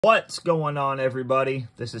What's going on, everybody?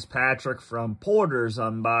 This is Patrick from Porter's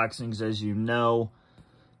Unboxings, as you know.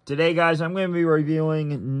 Today, guys, I'm going to be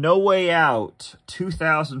reviewing No Way Out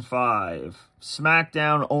 2005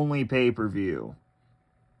 SmackDown only pay-per-view.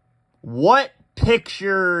 What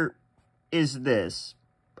picture is this?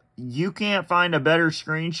 You can't find a better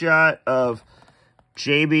screenshot of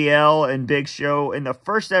JBL and Big Show in the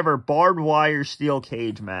first ever barbed wire steel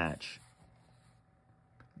cage match.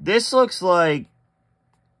 This looks like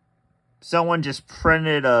someone just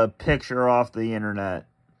printed a picture off the internet.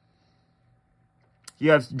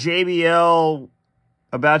 You have JBL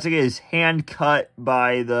about to get his hand cut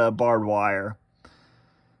by the barbed wire.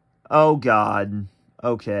 Oh, God.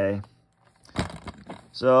 Okay.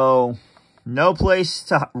 So, no place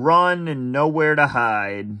to run and nowhere to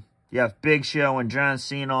hide. You have Big Show and John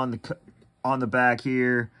Cena on the back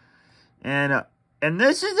here. And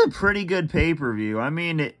this is a pretty good pay-per-view. I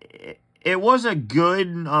mean, it was a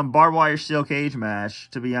good barbed wire steel cage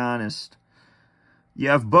match, to be honest. You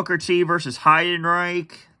have Booker T versus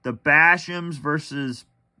Heidenreich, the Bashams versus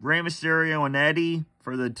Rey Mysterio and Eddie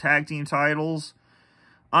for the tag team titles,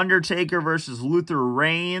 Undertaker versus Luther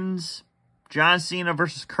Reigns, John Cena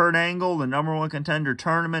versus Kurt Angle, the #1 contender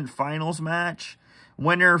tournament finals match.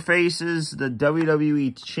 Winner faces the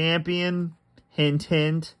WWE champion, hint,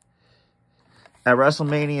 hint, at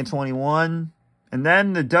WrestleMania 21. And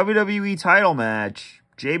then the WWE title match,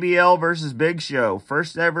 JBL versus Big Show,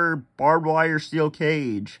 first ever barbed wire steel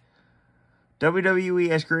cage. WWE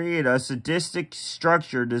has created a sadistic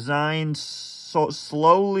structure designed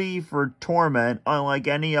slowly for torment, unlike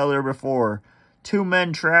any other before. Two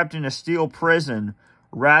men trapped in a steel prison,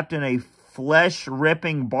 wrapped in a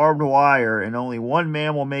flesh-ripping barbed wire, and only one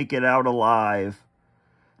man will make it out alive.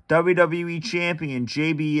 WWE Champion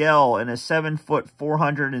JBL and a 7-foot,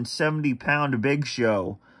 470-pound Big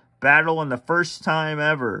Show battle in the first time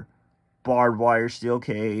ever barbed wire steel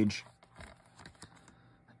cage.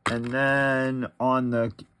 And then on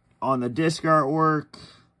the disc artwork,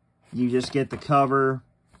 you just get the cover.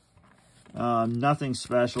 Nothing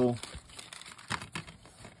special.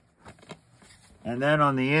 And then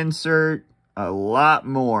on the insert, a lot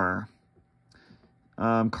more.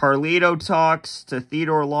 Carlito talks to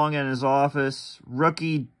Theodore Long in his office.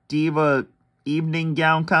 Rookie Diva evening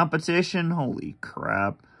gown competition. Holy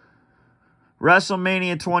crap.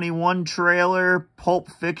 WrestleMania 21 trailer. Pulp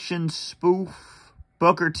Fiction spoof.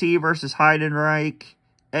 Booker T versus Heidenreich.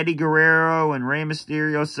 Eddie Guerrero and Rey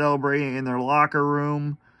Mysterio celebrating in their locker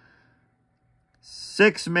room.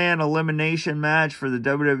 6-man elimination match for the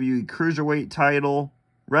WWE Cruiserweight title.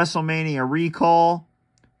 WrestleMania recall.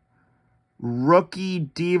 Rookie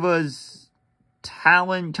Divas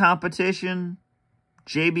talent competition,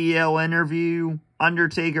 JBL interview,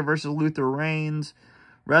 Undertaker versus Luther Reigns,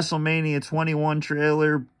 WrestleMania 21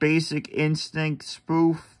 trailer, Basic Instinct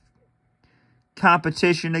spoof,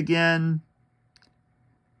 competition again,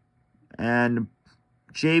 and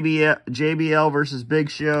JBL versus Big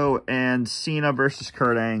Show, and Cena versus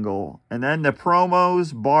Kurt Angle. And then the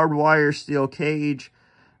promos, barbed wire steel cage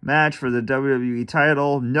match for the WWE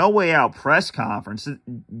title. No Way Out press conference.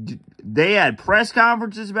 They had press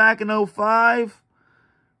conferences back in 2005?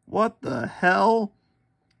 What the hell?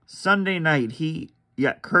 Sunday Night Heat.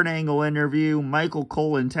 Yeah, Kurt Angle interview. Michael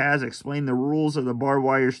Cole and Taz explain the rules of the barbed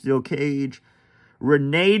wire steel cage.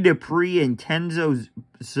 Rene Dupree and Kenzo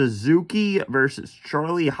Suzuki versus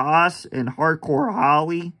Charlie Haas and Hardcore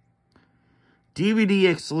Holly. DVD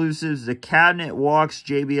exclusives. The Cabinet walks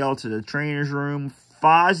JBL to the trainer's room.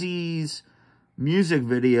 Fozzy's music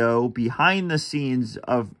video, behind the scenes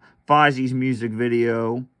of Fozzy's music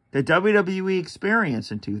video, the WWE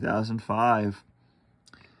Experience in 2005.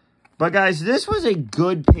 But guys, this was a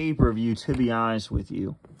good pay-per-view, to be honest with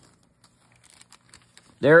you.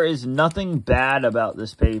 There is nothing bad about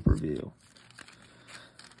this pay-per-view.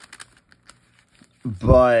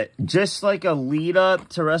 But just like a lead-up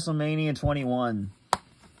to WrestleMania 21,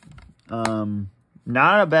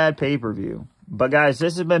 not a bad pay-per-view. But guys,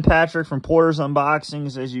 this has been Patrick from Porter's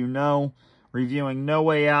Unboxings, as you know, reviewing No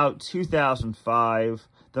Way Out 2005,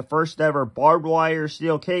 the first ever barbed wire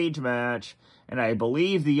steel cage match, and I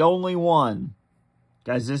believe the only one.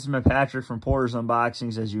 Guys, this has been Patrick from Porter's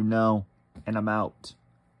Unboxings, as you know, and I'm out.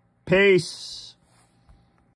 Peace.